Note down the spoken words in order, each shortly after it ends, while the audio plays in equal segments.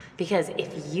Because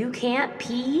if you can't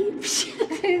pee,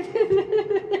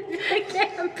 I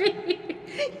can't pee.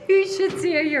 You should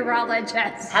see a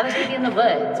urologist. have a baby in the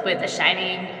woods with a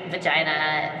shining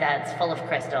vagina that's full of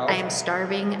crystals. I am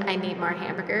starving. I need more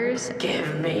hamburgers.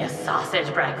 Give me a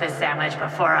sausage breakfast sandwich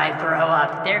before I throw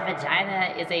up. Their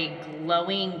vagina is a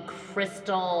glowing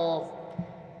crystal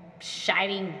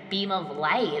shining beam of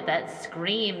light that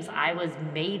screams, I was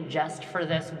made just for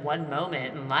this one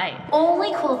moment in life.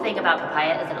 Only cool thing about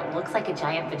papaya is that it looks like a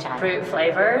giant vagina. Fruit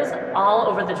flavors all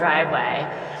over the driveway.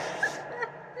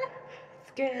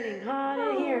 It's getting hot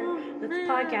in here. Let's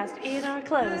podcast in our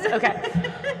clothes. Okay.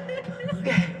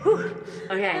 Okay. Whew.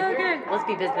 Okay. Let's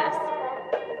be business.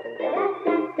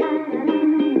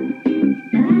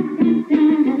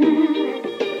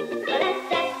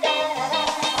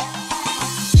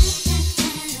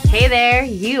 Hey there,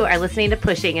 you are listening to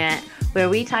Pushing It, where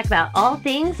we talk about all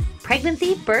things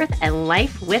pregnancy, birth, and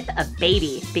life with a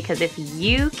baby. Because if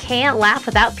you can't laugh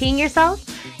without peeing yourself,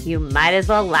 you might as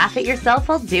well laugh at yourself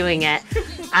while doing it.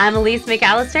 I'm Elise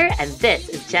McAllister, and this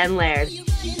is Jen Laird.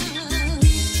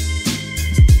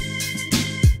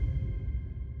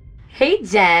 Hey,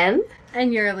 Jen.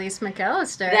 And you're Elise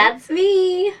McAllister. That's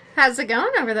me. How's it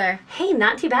going over there? Hey,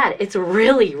 not too bad. It's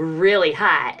really, really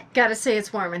hot. Gotta say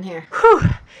it's warm in here. Whew.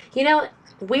 You know,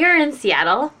 we're in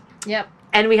Seattle. Yep.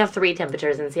 And we have 3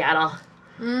 temperatures in Seattle.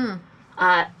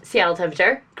 Seattle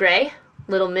temperature, gray,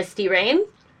 little misty rain.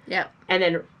 Yep. And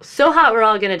then so hot we're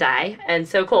all going to die, and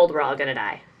so cold we're all going to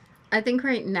die. I think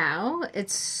right now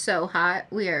it's so hot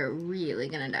we are really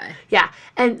gonna die. Yeah,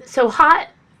 and so hot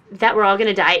that we're all going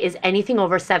to die is anything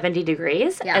over 70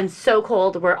 degrees. Yeah. And so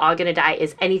cold we're all going to die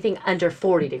is anything under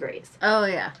 40 degrees. Oh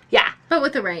yeah. Yeah. But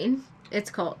with the rain, it's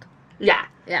cold. Yeah.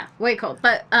 Yeah, way cold.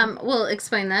 But we'll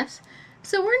explain this.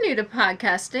 So we're new to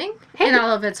podcasting Hey. in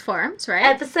all of its forms, right?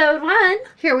 Episode 1.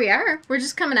 Here we are. We're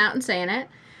just coming out and saying it.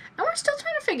 And we're still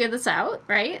trying to figure this out,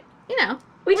 right? You know.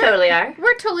 We totally are.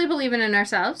 We're totally believing in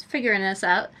ourselves, figuring this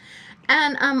out.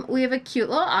 And we have a cute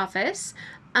little office,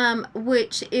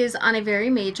 which is on a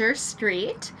very major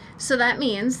street. So that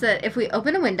means that if we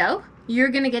open a window, you're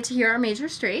going to get to hear our major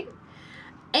street.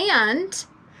 And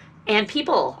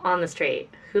people on the street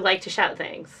who like to shout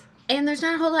things. And there's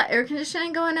not a whole lot of air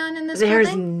conditioning going on in this There's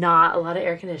building. not a lot of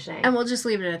air conditioning. And we'll just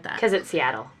leave it at that. Because it's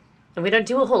Seattle. And we don't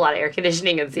do a whole lot of air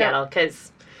conditioning in Seattle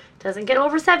because it doesn't get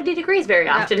over 70 degrees very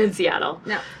often in Seattle.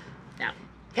 No.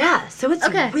 Yeah, so it's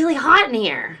really hot in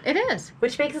here. It is.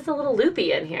 Which makes us a little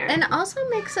loopy in here. And also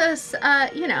makes us,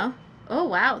 oh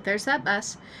wow, there's that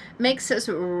bus. Makes us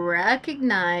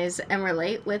recognize and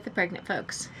relate with the pregnant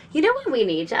folks. You know what we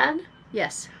need, Jen?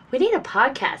 Yes. We need a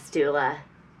podcast doula.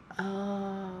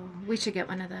 Oh, we should get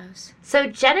one of those. So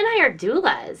Jen and I are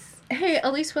doulas. Hey,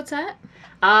 Elise, what's that?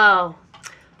 Oh,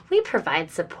 we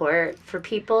provide support for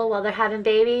people while they're having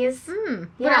babies.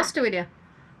 What else do we do?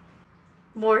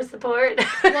 More support.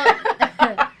 Well,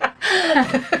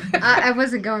 I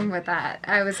wasn't going with that.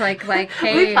 I was like,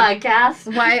 hey, we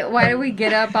podcast. Why do we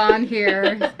get up on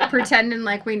here pretending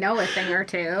like we know a thing or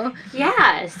two?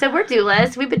 Yeah, so we're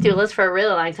doulas. We've been doulas for a really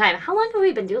long time. How long have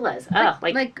we been doulas?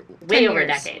 Like way over a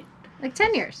decade. Like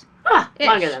 10 years.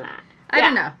 Longer than that. I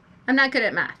don't know. I'm not good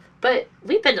at math. But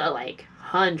we've been to like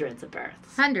hundreds of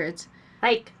births. Hundreds.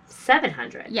 Like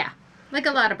 700. Yeah. Like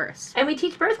a lot of births. And we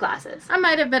teach birth classes. I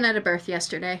might have been at a birth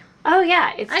yesterday. Oh,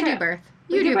 yeah. It's I true. do birth.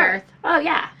 We You do birth. Oh,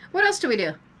 yeah. What else do we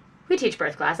do? We teach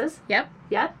birth classes. Yep.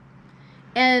 Yep.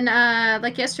 And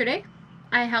like yesterday,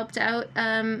 I helped out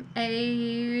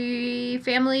a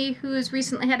family who's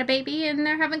recently had a baby and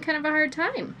they're having kind of a hard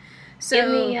time. So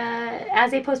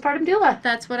as a postpartum doula.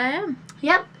 that's what I am.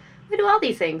 Yep. We do all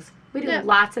these things. We do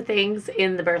lots of things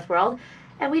in the birth world.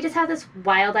 And we just have this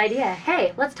wild idea.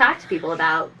 Hey, let's talk to people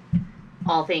about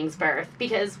all things birth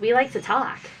because we like to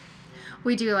talk.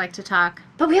 We do like to talk.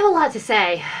 But we have a lot to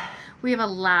say. We have a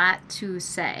lot to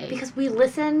say. Because we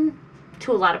listen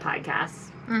to a lot of podcasts.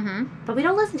 Mm-hmm. But we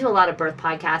don't listen to a lot of birth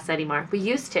podcasts anymore. We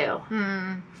used to.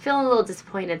 Feeling a little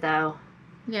disappointed, though.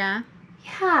 Yeah?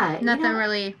 Yeah. Nothing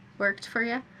really worked for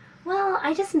you? Well,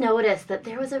 I just noticed that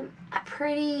there was a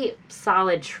pretty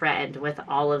solid trend with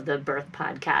all of the birth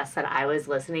podcasts that I was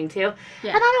listening to.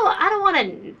 Yeah. And I don't want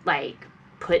to,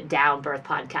 put down birth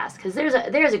podcasts because there's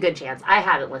a good chance I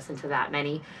haven't listened to that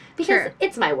many because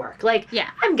it's my work.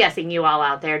 I'm guessing you all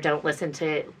out there don't listen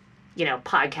to,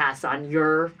 podcasts on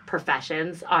your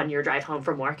professions on your drive home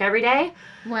from work every day.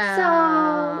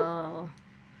 Well,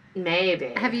 so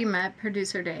maybe. Have you met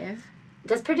producer Dave?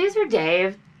 Does producer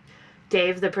Dave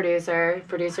the producer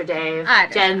Dave,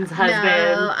 Jen's husband?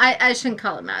 No, I shouldn't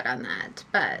call him out on that,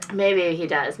 but maybe he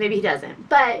does, maybe he doesn't.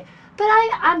 But But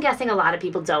I'm guessing a lot of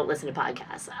people don't listen to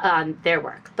podcasts on their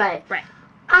work. But Right.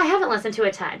 I haven't listened to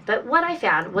a ton. But what I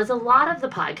found was a lot of the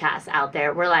podcasts out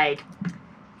there were like,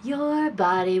 your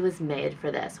body was made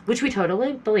for this, which we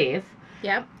totally believe.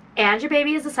 Yep. And your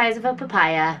baby is the size of a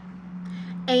papaya.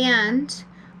 And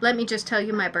let me just tell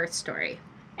you my birth story.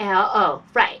 Oh,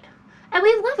 right. And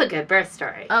we love a good birth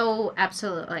story. Oh,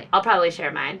 absolutely. I'll probably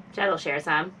share mine. Jed will share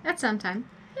some. At some time.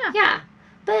 Yeah. Yeah.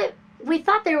 But we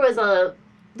thought there was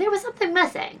something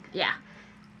missing. Yeah.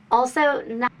 Also,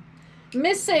 not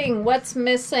Missing. What's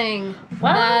missing?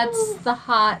 Well- That's the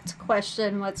hot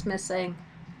question. What's missing?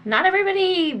 not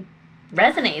everybody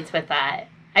resonates with that.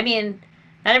 I mean,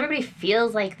 not everybody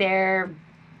feels like their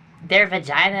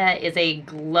vagina is a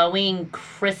glowing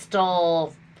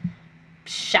crystal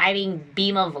shining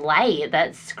beam of light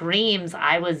that screams,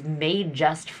 I was made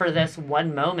just for this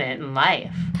one moment in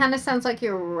life. Kind of sounds like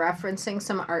you're referencing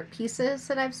some art pieces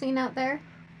that I've seen out there.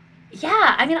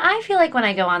 Yeah, I mean, I feel like when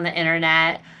I go on the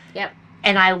internet Yep.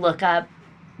 and I look up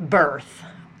birth,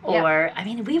 Yep. or, I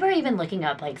mean, we were even looking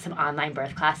up like some online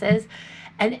birth classes,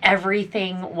 and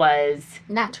everything was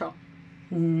Natural.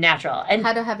 natural. And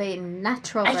How to have a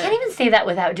natural I birth. can't even say that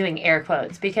without doing air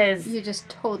quotes, because You just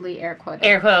totally air quoted.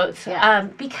 air quotes. Yeah.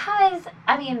 Because,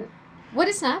 I mean, What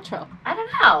is natural? I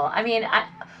don't know. I mean,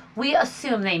 we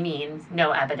assume they mean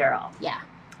no epidural. Yeah.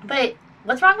 But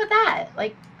what's wrong with that?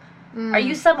 Like, Mm. are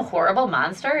you some horrible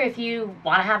monster if you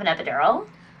want to have an epidural?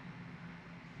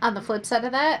 On the flip side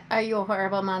of that, are you a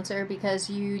horrible monster because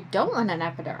you don't want an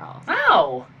epidural?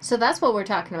 No. So that's what we're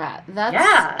talking about. That's,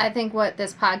 Yeah. I think, what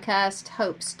this podcast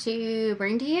hopes to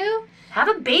bring to you. Have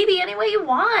a baby any way you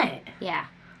want. Yeah.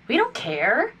 We don't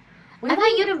care. We I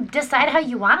want you to decide how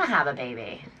you want to have a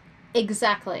baby.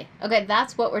 Exactly. Okay,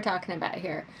 that's what we're talking about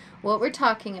here. What we're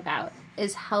talking about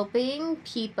is helping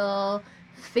people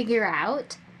figure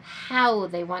out how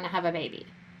they want to have a baby.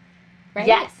 Right?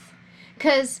 Yes.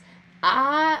 Because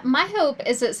my hope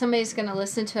is that somebody's going to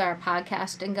listen to our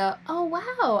podcast and go, oh,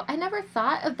 wow, I never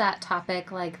thought of that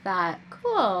topic like that.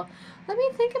 Cool. Let me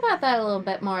think about that a little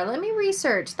bit more. Let me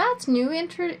research. That's new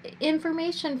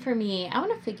information for me. I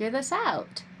want to figure this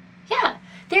out. Yeah.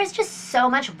 There's just so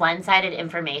much one-sided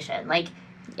information. Like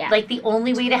Yeah. Like, the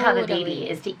only way to have a baby Totally.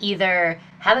 is to either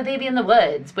have a baby in the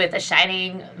woods with a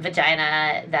shining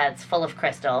vagina that's full of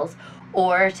crystals,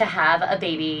 or to have a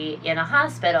baby in a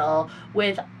hospital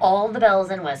with all the bells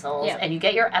and whistles, Yep. and you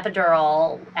get your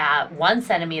epidural at 1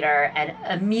 centimeter and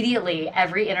immediately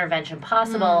every intervention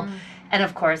possible, and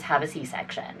of course have a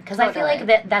C-section. Because I feel like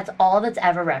Totally. that's all that's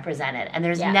ever represented, and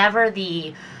there's Yeah. never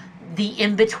the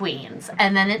in-betweens.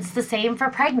 And then it's the same for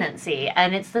pregnancy,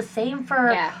 and it's the same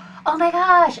for... Yeah. Oh my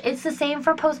gosh, it's the same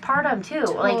for postpartum too.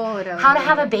 Like how to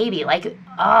have a baby. Like,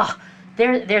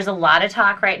 there's a lot of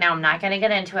talk right now. I'm not going to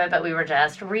get into it, but we were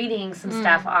just reading some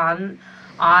stuff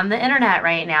on the internet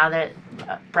right now that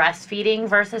breastfeeding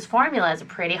versus formula is a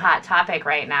pretty hot topic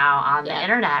right now on the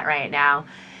internet right now.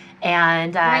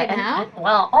 And Right and- now? and-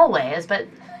 well, always, but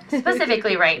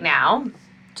specifically right now.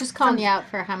 Just calling you out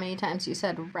for how many times you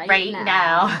said right Now.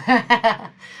 now.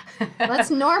 Let's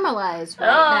normalize right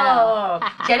now.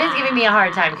 Oh, Jenny's giving me a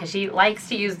hard time because she likes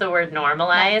to use the word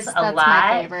normalize That's a lot.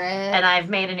 my favorite. And I've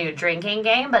made a new drinking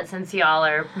game, but since y'all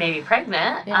are maybe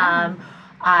pregnant, Yeah.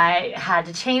 I had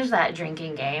to change that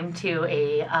drinking game to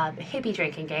a hippie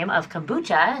drinking game of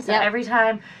kombucha. So Yep. every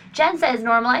time Jen says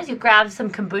normalize, you grab some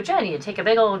kombucha and you take a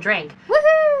big old drink.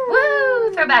 Woohoo!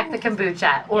 Woo! Throw back the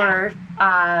kombucha. Or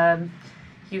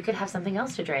you could have something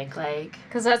else to drink, like...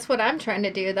 Because that's what I'm trying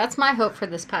to do. That's my hope for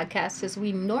this podcast is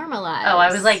we normalize. Oh, I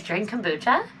was like, drink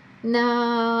kombucha?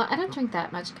 No, I don't drink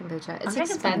that much kombucha. It's I'm drinking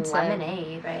expensive. some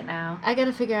lemonade right now. I got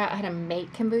to figure out how to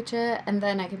make kombucha, and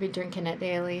then I could be drinking it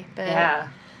daily. But Yeah.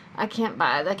 I can't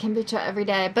buy the kombucha every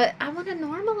day. But I want to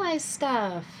normalize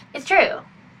stuff. It's true.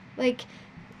 Like,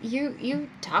 you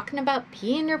talking about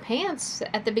peeing your pants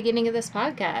at the beginning of this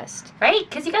podcast. Right?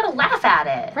 Because you got to laugh at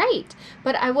it. Right.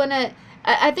 But I want to...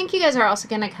 I think you guys are also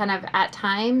going to kind of, at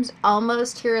times,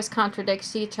 almost hear us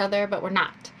contradict each other, but we're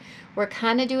not. We're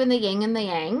kind of doing the yin and the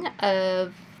yang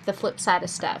of the flip side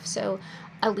of stuff. So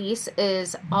Elise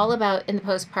is all about, in the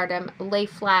postpartum, lay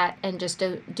flat and just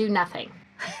do nothing.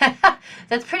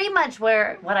 That's pretty much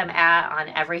what I'm at on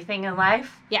everything in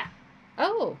life. Yeah.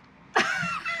 Oh.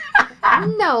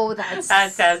 No, That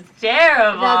sounds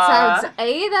terrible.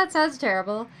 That sounds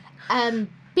terrible. And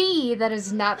B, that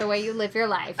is not the way you live your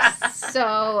life.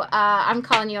 So I'm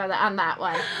calling you on that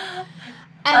one.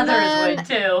 And Others would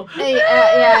too.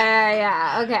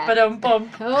 Yeah. Okay. Ba-dum-bum.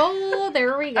 Oh,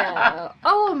 there we go.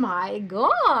 Oh my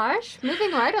gosh.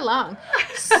 Moving right along.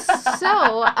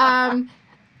 So,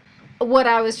 what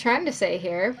I was trying to say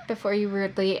here, before you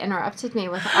rudely interrupted me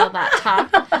with all that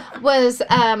talk, was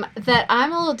that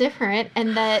I'm a little different,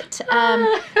 and that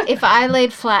if I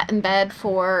laid flat in bed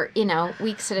for,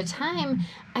 weeks at a time,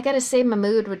 I gotta say my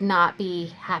mood would not be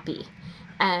happy.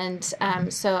 And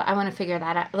so I want to figure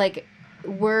that out. Like,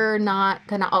 we're not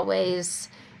gonna always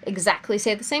exactly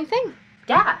say the same thing.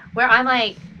 Yeah, where I'm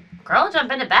like, girl,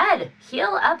 jump into bed,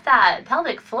 heel up that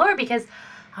pelvic floor, because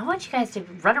I want you guys to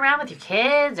run around with your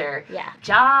kids or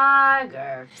jog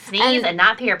or sneeze and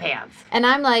not pee your pants. And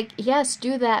I'm like, yes,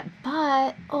 do that.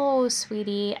 But, oh,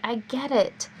 sweetie, I get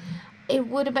it. It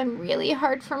would have been really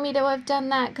hard for me to have done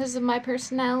that because of my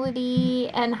personality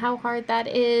and how hard that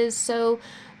is. So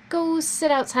go sit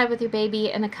outside with your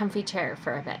baby in a comfy chair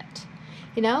for a bit.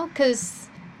 Because...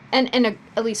 And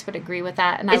Elise would agree with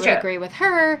that, and I would agree with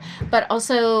her, but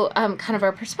also kind of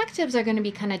our perspectives are going to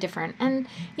be kind of different. And,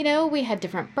 we had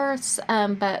different births,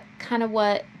 but kind of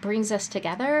what brings us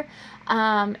together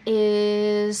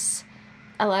is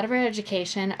a lot of our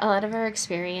education, a lot of our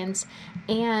experience,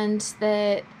 and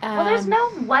that... well, there's no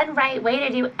one right way to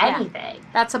do anything. Yeah,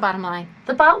 that's the bottom line.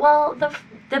 The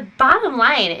bottom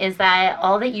line is that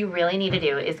all that you really need to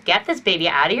do is get this baby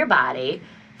out of your body,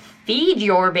 feed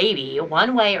your baby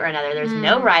one way or another. There's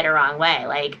no right or wrong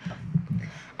way.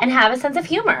 And have a sense of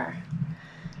humor.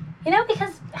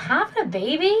 Because having a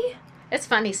baby... It's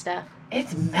funny stuff.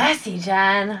 It's messy,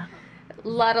 Jen. A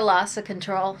lot of loss of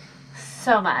control.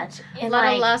 So much. A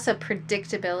lot of loss of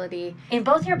predictability. In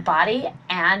both your body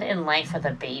and in life for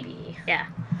the baby. Yeah.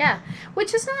 Yeah.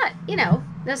 Which is not,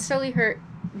 necessarily hurt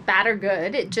bad or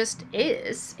good. It just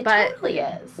is. It totally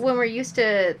is. When we're used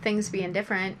to things being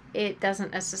different, it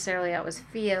doesn't necessarily always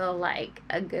feel like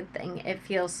a good thing. It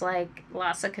feels like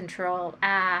loss of control.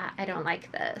 I don't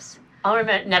like this. I'll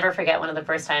never forget one of the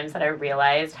first times that I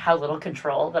realized how little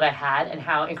control that I had and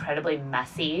how incredibly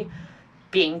messy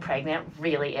being pregnant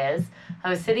really is. I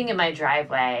was sitting in my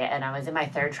driveway and I was in my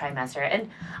 3rd trimester, and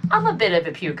I'm a bit of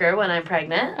a puker when I'm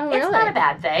pregnant. Oh, really? It's not a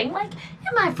bad thing.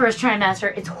 In my 1st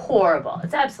trimester, it's horrible.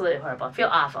 It's absolutely horrible. I feel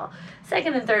awful.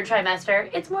 2nd and 3rd trimester,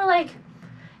 it's more like,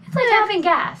 it's like having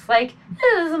gas. This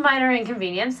is a minor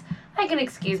inconvenience. I can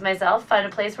excuse myself, find a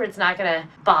place where it's not going to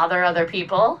bother other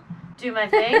people, do my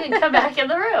thing, and come back in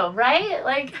the room,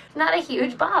 right? Not a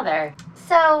huge bother.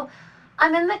 So...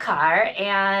 I'm in the car,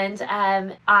 and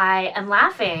I am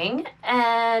laughing,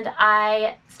 and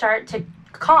I start to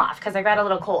cough because I got a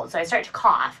little cold. So I start to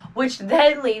cough, which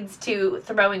then leads to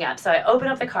throwing up. So I open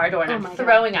up the car door, and I'm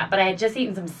throwing up, but I had just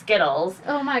eaten some Skittles.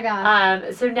 Oh, my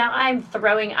God. So now I'm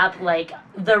throwing up,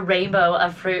 the rainbow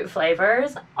of fruit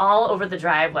flavors all over the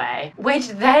driveway, which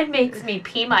then makes me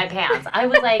pee my pants. I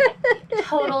was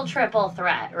total triple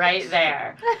threat right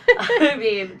there. I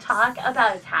mean, talk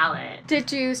about talent.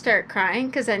 Did you start crying?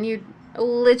 Because then you'd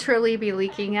literally be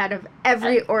leaking out of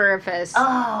every orifice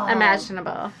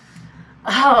imaginable.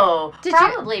 Oh,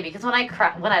 probably because when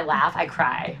I laugh, I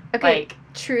cry. Okay,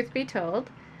 truth be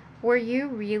told,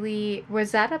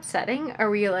 was that upsetting, or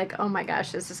were you like, oh my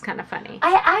gosh, this is kind of funny?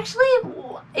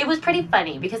 It was pretty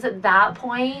funny because at that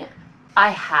point, I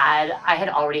had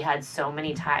already had so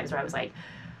many times where I was like,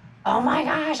 oh my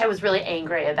gosh, I was really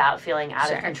angry about feeling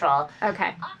out of control.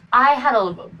 Okay. I had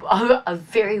a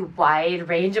very wide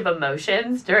range of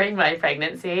emotions during my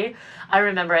pregnancy. I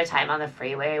remember a time on the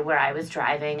freeway where I was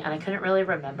driving and I couldn't really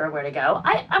remember where to go.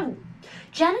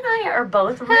 Jen and I are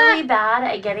both really bad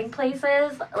at getting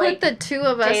places. Put the two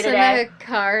of us in a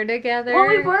car together. Well,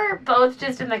 we were both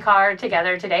just in the car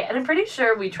together today, and I'm pretty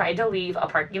sure we tried to leave a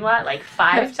parking lot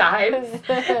 5 times,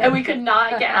 and we could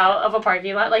not get out of a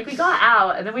parking lot. We got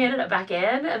out, and then we ended up back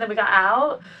in, and then we got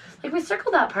out. We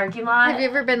circled that parking lot. Have you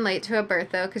ever been late to a birth,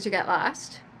 though, because you got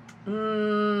lost? I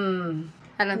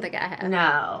don't think I have.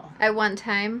 No. I one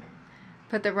time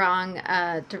put the wrong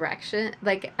direction.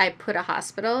 I put a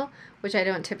hospital, which I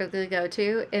don't typically go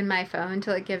to, in my phone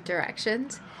to give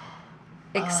directions.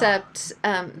 Except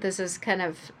this is kind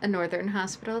of a northern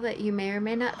hospital that you may or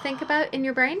may not think about in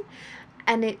your brain.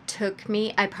 And it took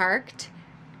me, I parked,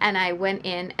 and I went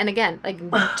in. And again,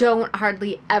 don't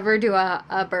hardly ever do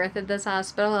a birth at this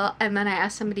hospital. And then I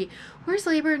asked somebody, where's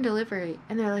labor and delivery?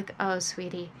 And they're like, oh,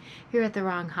 sweetie, you're at the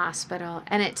wrong hospital.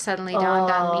 And it suddenly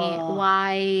dawned on me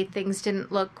why things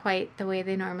didn't look quite the way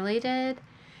they normally did.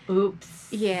 Oops.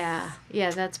 Yeah,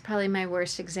 that's probably my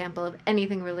worst example of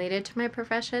anything related to my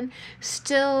profession.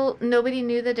 Still, nobody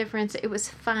knew the difference. It was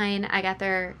fine. I got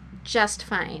there just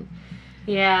fine.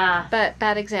 Yeah. But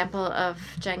bad example of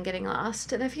Jen getting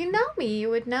lost. And if you know me, you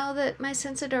would know that my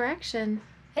sense of direction...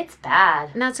 It's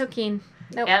bad. Not so keen.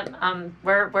 Nope. Yep.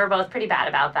 We're both pretty bad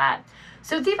about that.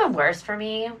 So it's even worse for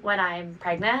me when I'm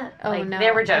pregnant. Oh, like, no.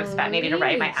 there were jokes about needing to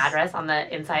write my Elise. address on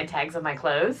the inside tags of my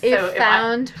clothes. If so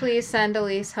found, please send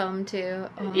Elise home to.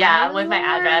 Yeah, with my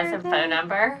address and Lord. phone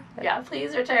number. Yeah,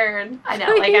 please return. I know,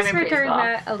 Please like I'm in return preschool.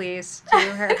 that Elise to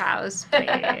her house,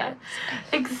 please.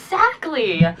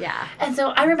 Exactly. Yeah. And so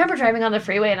I remember driving on the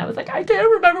freeway and I was like, I can't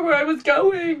remember where I was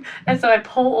going. And so I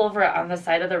pull over on the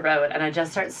side of the road and I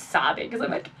just start sobbing because I'm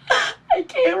like, I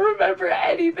can't remember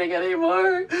anything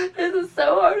anymore. This is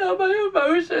so hard on my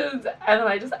emotions. And then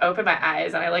I just open my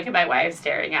eyes and I look at my wife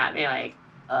staring at me like,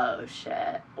 oh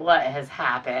shit, what has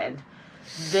happened?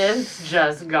 This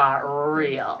just got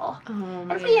real. Oh,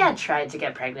 And we had tried to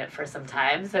get pregnant for some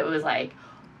time, so it was like,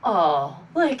 oh,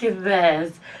 look at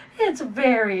this. It's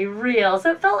very real.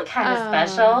 So it felt kind of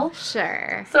special.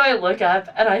 Sure. So I look up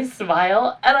and I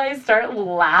smile and I start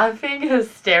laughing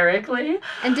hysterically.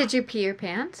 And did you pee your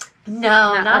pants?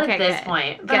 No, No, not okay, at this good.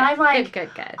 point. But Good, I'm like, good.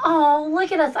 oh,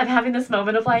 look at us. I'm having this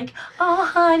moment of like, oh,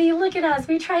 honey, look at us.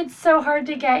 We tried so hard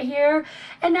to get here.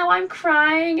 And now I'm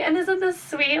crying. And isn't this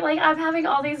sweet? Like, I'm having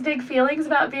all these big feelings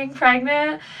about being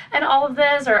pregnant and all of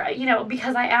this, or, you know,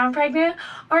 because I am pregnant.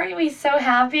 Aren't we so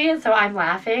happy? And so I'm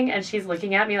laughing. And she's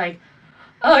looking at me like,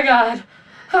 oh, God.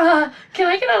 Can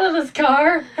I get out of this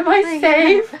car? Am I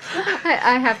safe?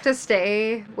 I have to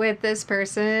stay with this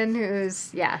person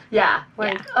who's, yeah. Yeah.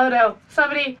 Like, oh, no.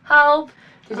 Somebody help.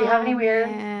 Did you have any weird,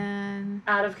 Man.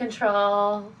 out of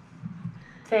control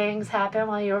things happen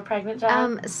while you were pregnant,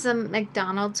 Jen? Some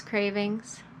McDonald's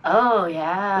cravings. Oh,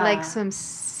 yeah. Like some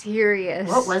serious.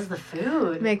 What was the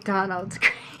food? McDonald's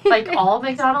cravings? Like all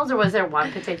McDonald's, or was there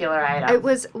one particular item? It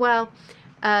was, well,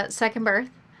 second birth.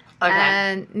 Okay.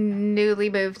 And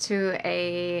newly moved to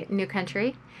a new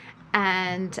country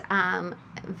and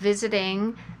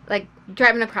visiting, like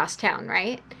driving across town,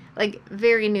 right? Like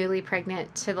very newly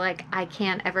pregnant to like, I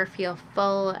can't ever feel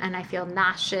full and I feel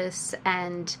nauseous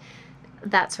and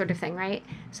that sort of thing, right?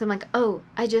 So I'm like, oh,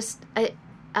 I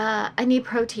need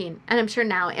protein. And I'm sure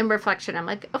now in reflection, I'm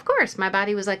like, of course, my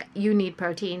body was like, you need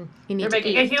protein. You need You're to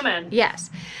making eat. a human.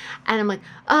 Yes. And I'm like,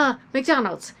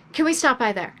 McDonald's, can we stop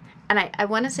by there? And I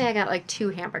want to say I got like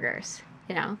 2 hamburgers,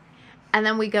 you know? And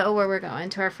then we go where we're going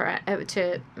to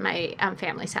to my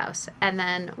family's house. And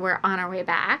then we're on our way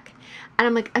back. And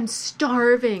I'm like, I'm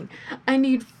starving. I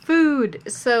need food.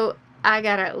 So I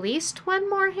got at least 1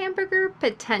 more hamburger,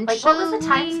 potentially. Like, what was the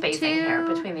time spacing here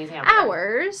between these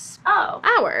hamburgers?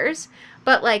 Hours.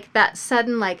 But like that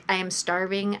sudden, like, I am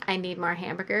starving. I need more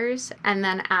hamburgers. And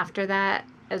then after that,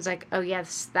 I was like, oh,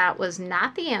 yes, that was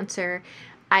not the answer.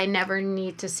 I never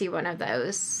need to see one of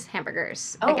those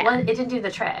hamburgers again. Well, it didn't do the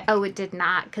trick. Oh, it did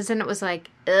not. Because then it was like,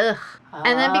 ugh.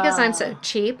 And then because I'm so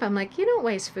cheap, I'm like, you don't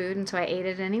waste food. And so I ate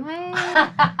it anyway.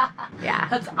 Yeah.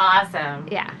 That's awesome.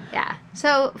 Yeah.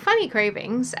 So funny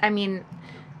cravings. I mean,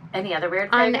 Any other weird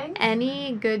on cravings?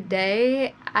 any good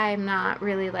day, I'm not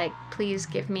really like, please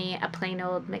give me a plain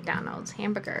old McDonald's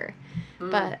hamburger.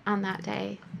 But on that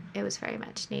day, it was very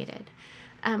much needed.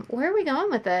 Where are we going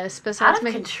with this? Besides Out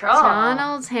of control.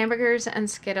 McDonald's, hamburgers, and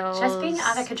Skittles. Just being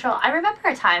out of control. I remember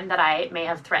a time that I may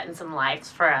have threatened some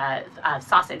lives for a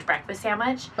sausage breakfast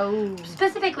sandwich. Oh.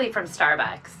 Specifically from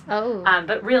Starbucks. Oh.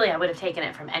 But really, I would have taken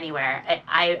it from anywhere.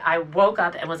 I woke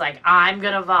up and was like, I'm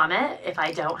going to vomit if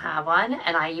I don't have one.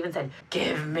 And I even said,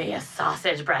 give me a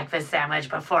sausage breakfast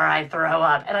sandwich before I throw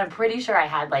up. And I'm pretty sure I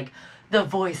had, like, the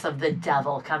voice of the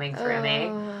devil coming through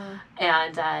me.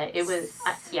 And it was,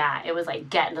 it was like,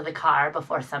 get into the car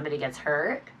before somebody gets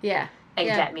hurt. Yeah. And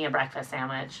get me a breakfast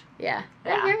sandwich. Yeah.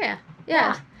 Yeah. I hear ya.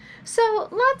 Yeah. So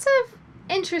lots of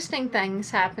interesting things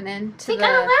happening to So you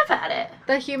gotta laugh at it.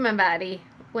 the human body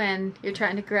when you're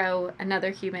trying to grow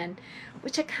another human,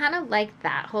 which I kind of like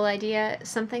that whole idea,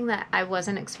 something that I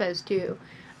wasn't exposed to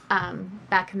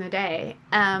back in the day.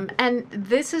 And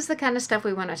this is the kind of stuff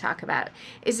we want to talk about,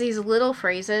 is these little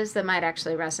phrases that might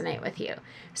actually resonate with you.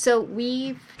 So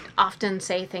we often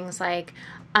say things like,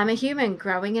 I'm a human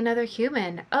growing another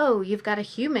human. Oh, you've got a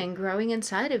human growing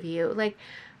inside of you. Like,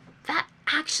 that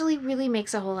actually really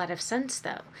makes a whole lot of sense,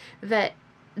 though.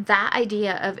 That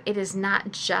idea of it is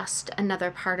not just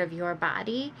another part of your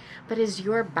body, but is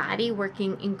your body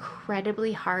working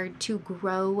incredibly hard to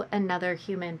grow another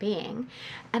human being.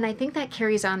 And I think that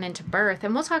carries on into birth.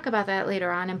 And we'll talk about that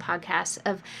later on in podcasts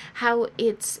of how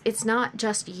it's not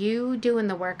just you doing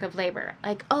the work of labor.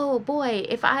 Like, oh boy,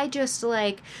 if I just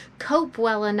like cope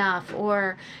well enough,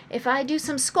 or if I do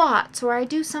some squats, or I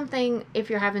do something, if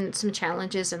you're having some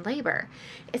challenges in labor,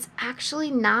 it's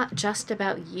actually not just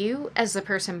about you as the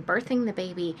person person birthing the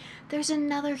baby, there's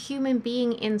another human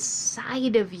being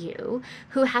inside of you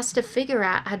who has to figure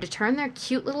out how to turn their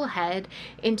cute little head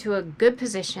into a good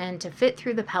position to fit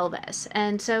through the pelvis.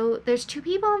 And so there's two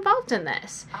people involved in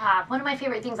this. One of my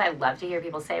favorite things I love to hear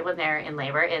people say when they're in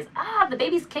labor is, the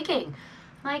baby's kicking.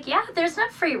 I'm like, yeah, there's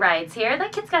not free rides here.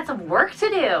 That kid's got some work to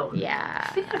do.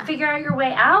 Yeah. You gotta figure out your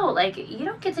way out. Like, you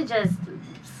don't get to just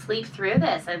sleep through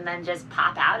this and then just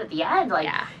pop out at the end. Like,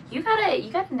 you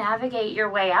gotta navigate your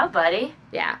way out, buddy.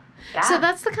 Yeah. Yeah. So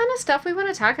that's the kind of stuff we want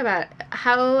to talk about.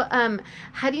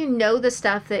 How do you know the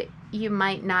stuff that you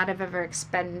might not have ever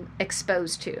been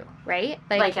exposed to, right?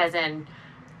 Like as in,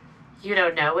 you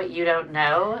don't know what you don't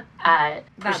know at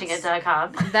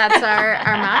pushingit.com. That's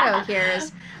our motto here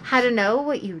is how to know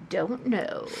what you don't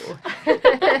know.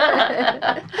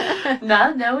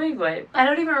 Not knowing what. I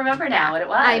don't even remember now what it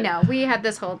was. I know. We had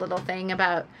this whole little thing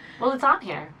about. Well, it's on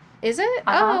here. Is it?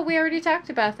 Oh, we already talked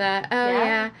about that. Oh,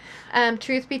 yeah.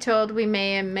 Truth be told, we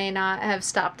may and may not have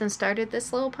stopped and started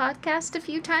this little podcast a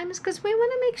few times because we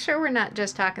want to make sure we're not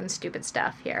just talking stupid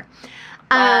stuff here.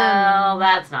 Well,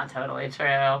 that's not totally true.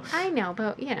 I know,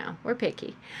 but, we're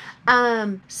picky.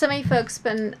 Some of you folks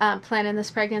been planning this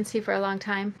pregnancy for a long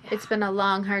time. Yeah. It's been a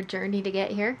long, hard journey to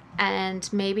get here.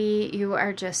 And maybe you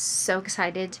are just so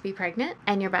excited to be pregnant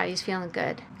and your body's feeling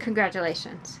good.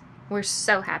 Congratulations. We're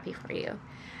so happy for you.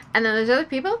 And then there's other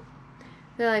people.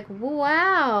 They're like,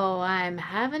 wow, I'm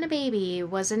having a baby.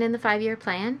 Wasn't in the 5-year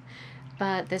plan,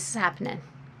 but this is happening.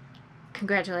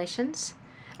 Congratulations.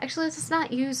 Actually, let's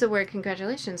not use the word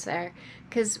congratulations there,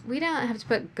 because we don't have to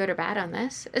put good or bad on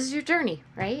this. This is your journey,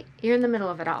 right? You're in the middle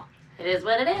of it all. It is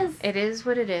what it is. It is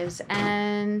what it is.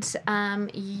 And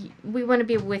we want to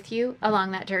be with you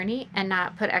along that journey and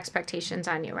not put expectations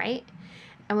on you, right?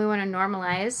 And we want to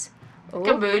normalize.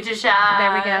 Kombucha shot.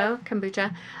 There we go.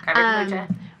 Kombucha.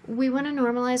 Kombucha. We want to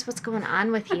normalize what's going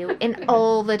on with you in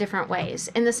all the different ways.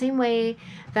 In the same way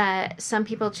that some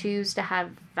people choose to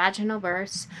have vaginal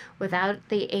births without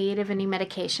the aid of any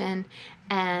medication.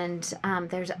 And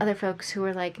there's other folks who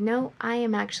are like, no, I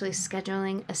am actually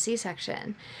scheduling a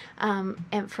C-section.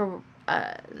 And for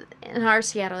in our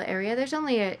Seattle area, there's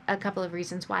only a couple of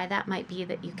reasons why that might be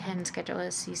that you can schedule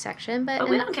a C-section. But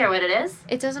we don't care what it is.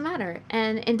 It doesn't matter.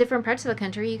 And in different parts of the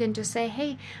country, you can just say,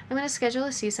 hey, I'm going to schedule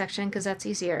a C-section because that's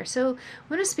easier. So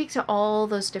we want to speak to all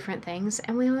those different things,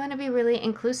 and we want to be really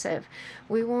inclusive.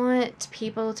 We want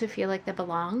people to feel like they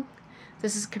belong.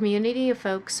 This is a community of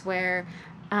folks where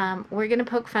we're going to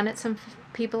poke fun at some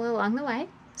people along the way,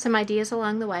 some ideas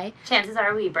along the way. Chances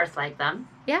are we birth like them.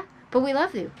 Yeah, but we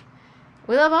love you.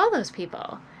 We love all those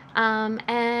people.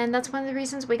 And that's one of the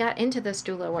reasons we got into this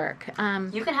doula work.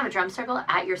 You can have a drum circle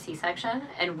at your C-section,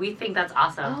 and we think that's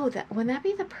awesome. Oh, wouldn't that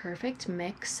be the perfect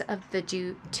mix of the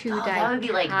two dichotomies? That would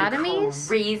be like the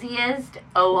craziest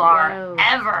OR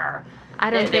ever. I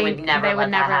don't think they would never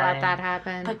let that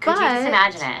happen. But could you just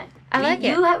imagine it? I like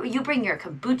it. You bring your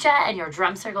kombucha and your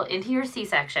drum circle into your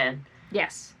C-section.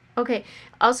 Yes. Okay.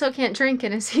 Also can't drink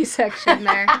in a C-section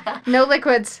there. No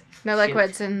liquids. No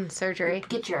liquids in surgery.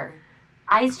 Get your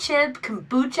ice chip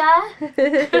kombucha.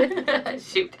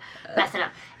 Shoot. Messing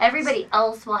up. Everybody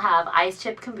else will have ice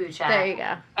chip kombucha. There you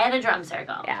go. And a drum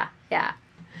circle. Yeah.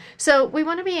 So we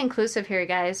want to be inclusive here,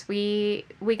 guys. We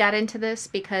got into this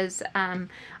because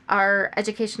our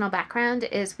educational background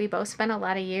is we both spent a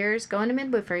lot of years going to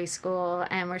midwifery school,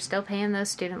 and we're still paying those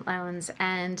student loans.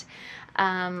 And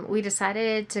we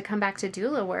decided to come back to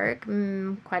doula work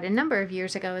quite a number of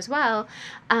years ago as well,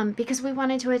 because we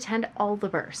wanted to attend all the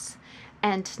births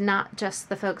and not just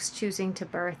the folks choosing to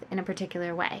birth in a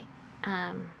particular way.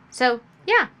 So,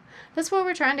 yeah, that's what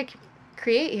we're trying to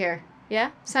create here.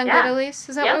 Yeah? Sound good, Elise?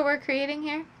 Is that what we're creating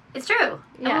here? It's true.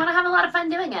 And we want to have a lot of fun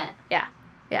doing it.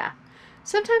 Yeah.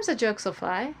 Sometimes the jokes will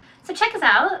fly. So check us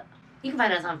out. You can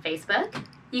find us on Facebook.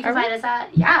 You can find us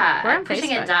at, we're on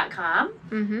pushingit.com.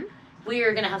 Mm-hmm. We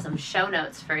are going to have some show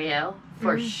notes for you,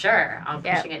 for sure, on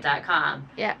pushingit.com.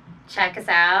 Yep. Check us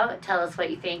out. Tell us what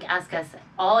you think. Ask us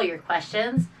all your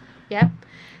questions. Yep.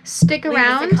 Stick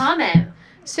around. Leave us a comment.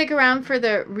 Stick around for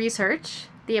the research,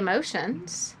 the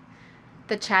emotions,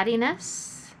 the chattiness.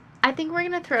 I think we're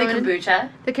going to throw in... The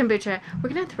kombucha. We're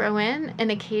going to throw in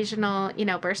an occasional,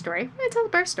 birth story. We're going to tell the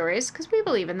birth stories because we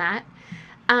believe in that.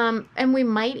 And we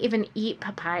might even eat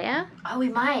papaya. Oh, we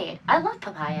might. I love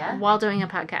papaya. While doing a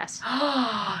podcast.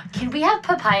 Can we have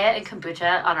papaya and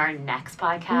kombucha on our next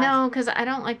podcast? No, because I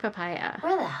don't like papaya.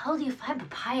 Where the hell do you find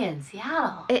papaya in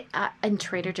Seattle? In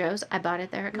Trader Joe's. I bought it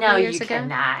there a couple years ago. No, you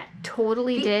cannot.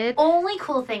 Totally did. The only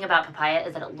cool thing about papaya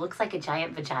is that it looks like a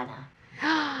giant vagina.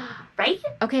 Right?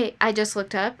 Okay, I just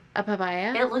looked up a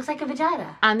papaya. It looks like a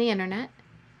vagina. On the internet.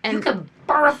 And you can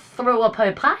birth through a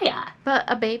papaya. but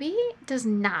a baby does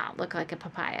not look like a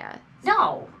papaya.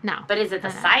 No. No. But is it the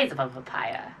No, no. size of a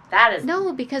papaya? That is.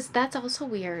 No, because that's also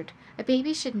weird. A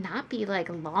baby should not be like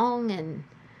long and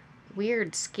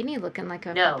weird, skinny looking like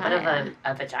a No, papaya.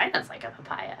 but a vagina's like a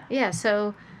papaya. Yeah,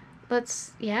 so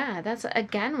that's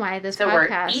again why this So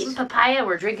podcast. we're eating papaya,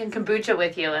 we're drinking kombucha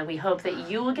with you, and we hope that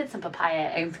you will get some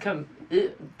papaya and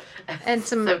and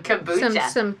some kombucha.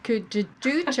 some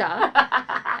kombucha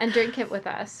and drink it with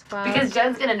us. Wow. Because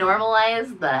Jen's gonna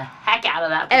normalize the heck out of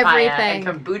that papaya Everything.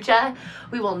 and kombucha.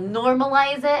 We will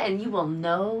normalize it, and you will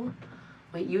know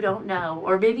what you don't know,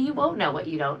 or maybe you won't know what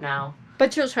you don't know.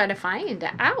 But you'll try to find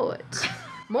out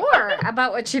more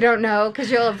about what you don't know because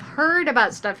you'll have heard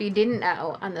about stuff you didn't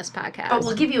know on this podcast. But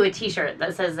we'll give you a T-shirt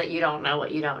that says that you don't know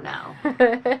what you don't know.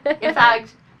 In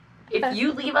fact, if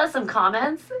you leave us some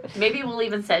comments, maybe we'll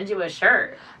even send you a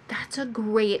shirt. That's a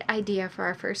great idea for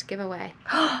our first giveaway.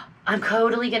 I'm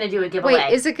totally gonna do a giveaway.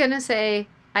 Wait, is it going to say,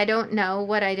 I don't know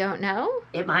what I don't know?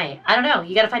 It might. I don't know.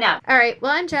 You gotta find out. All right,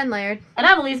 well, I'm Jen Laird. And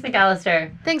I'm Elise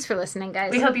McAllister. Thanks for listening,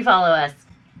 guys. We hope you follow us.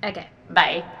 Okay.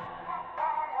 Bye.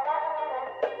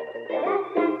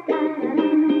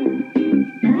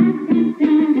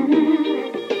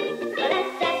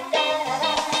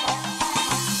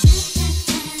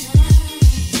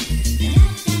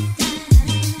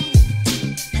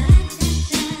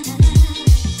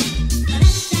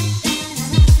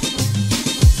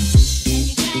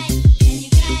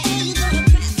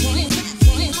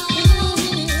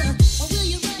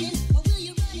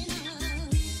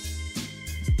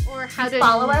 Or how to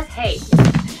Follow us. Hey.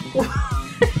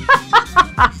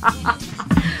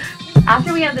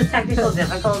 After we have this technical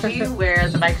difficulty where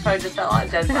the microphone just fell on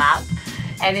Jen's lap,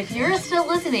 and if you're still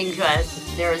listening to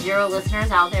us, there are 0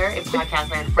 listeners out there in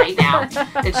podcast land right now.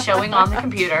 It's showing on the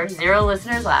computer. 0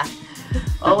 listeners left.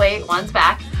 Oh wait, one's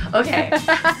back. Okay.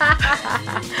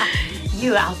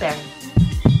 You out there.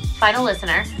 Final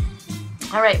listener.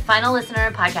 All right, final listener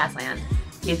in podcast land.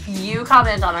 If you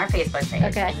comment on our Facebook page,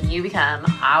 Okay. and you become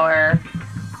our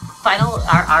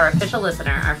our official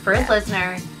listener, our first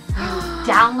listener, you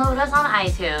download us on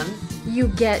iTunes. you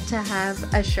get to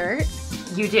have a shirt?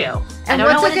 You do. I And don't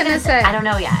what's know what it it's gonna say? I don't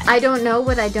know yet. I don't know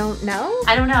what I don't know?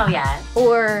 I don't know yet.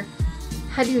 Or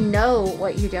how do you know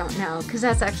what you don't know? Because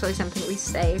that's actually something we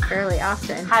say fairly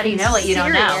often. How do you in know what you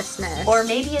don't know? seriousness. Or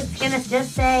maybe it's gonna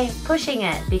just say pushing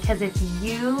it, because if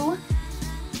you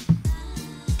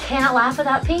can't laugh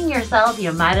without peeing yourself,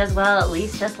 you might as well at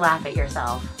least just laugh at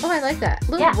yourself. Oh, I like that.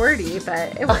 A little Yeah. wordy,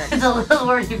 but it works. It's a little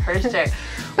wordy for sure.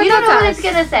 But We don't know that's what us. it's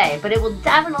gonna say, but it will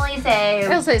definitely say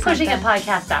It'll say pushing something. at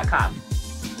podcast.com.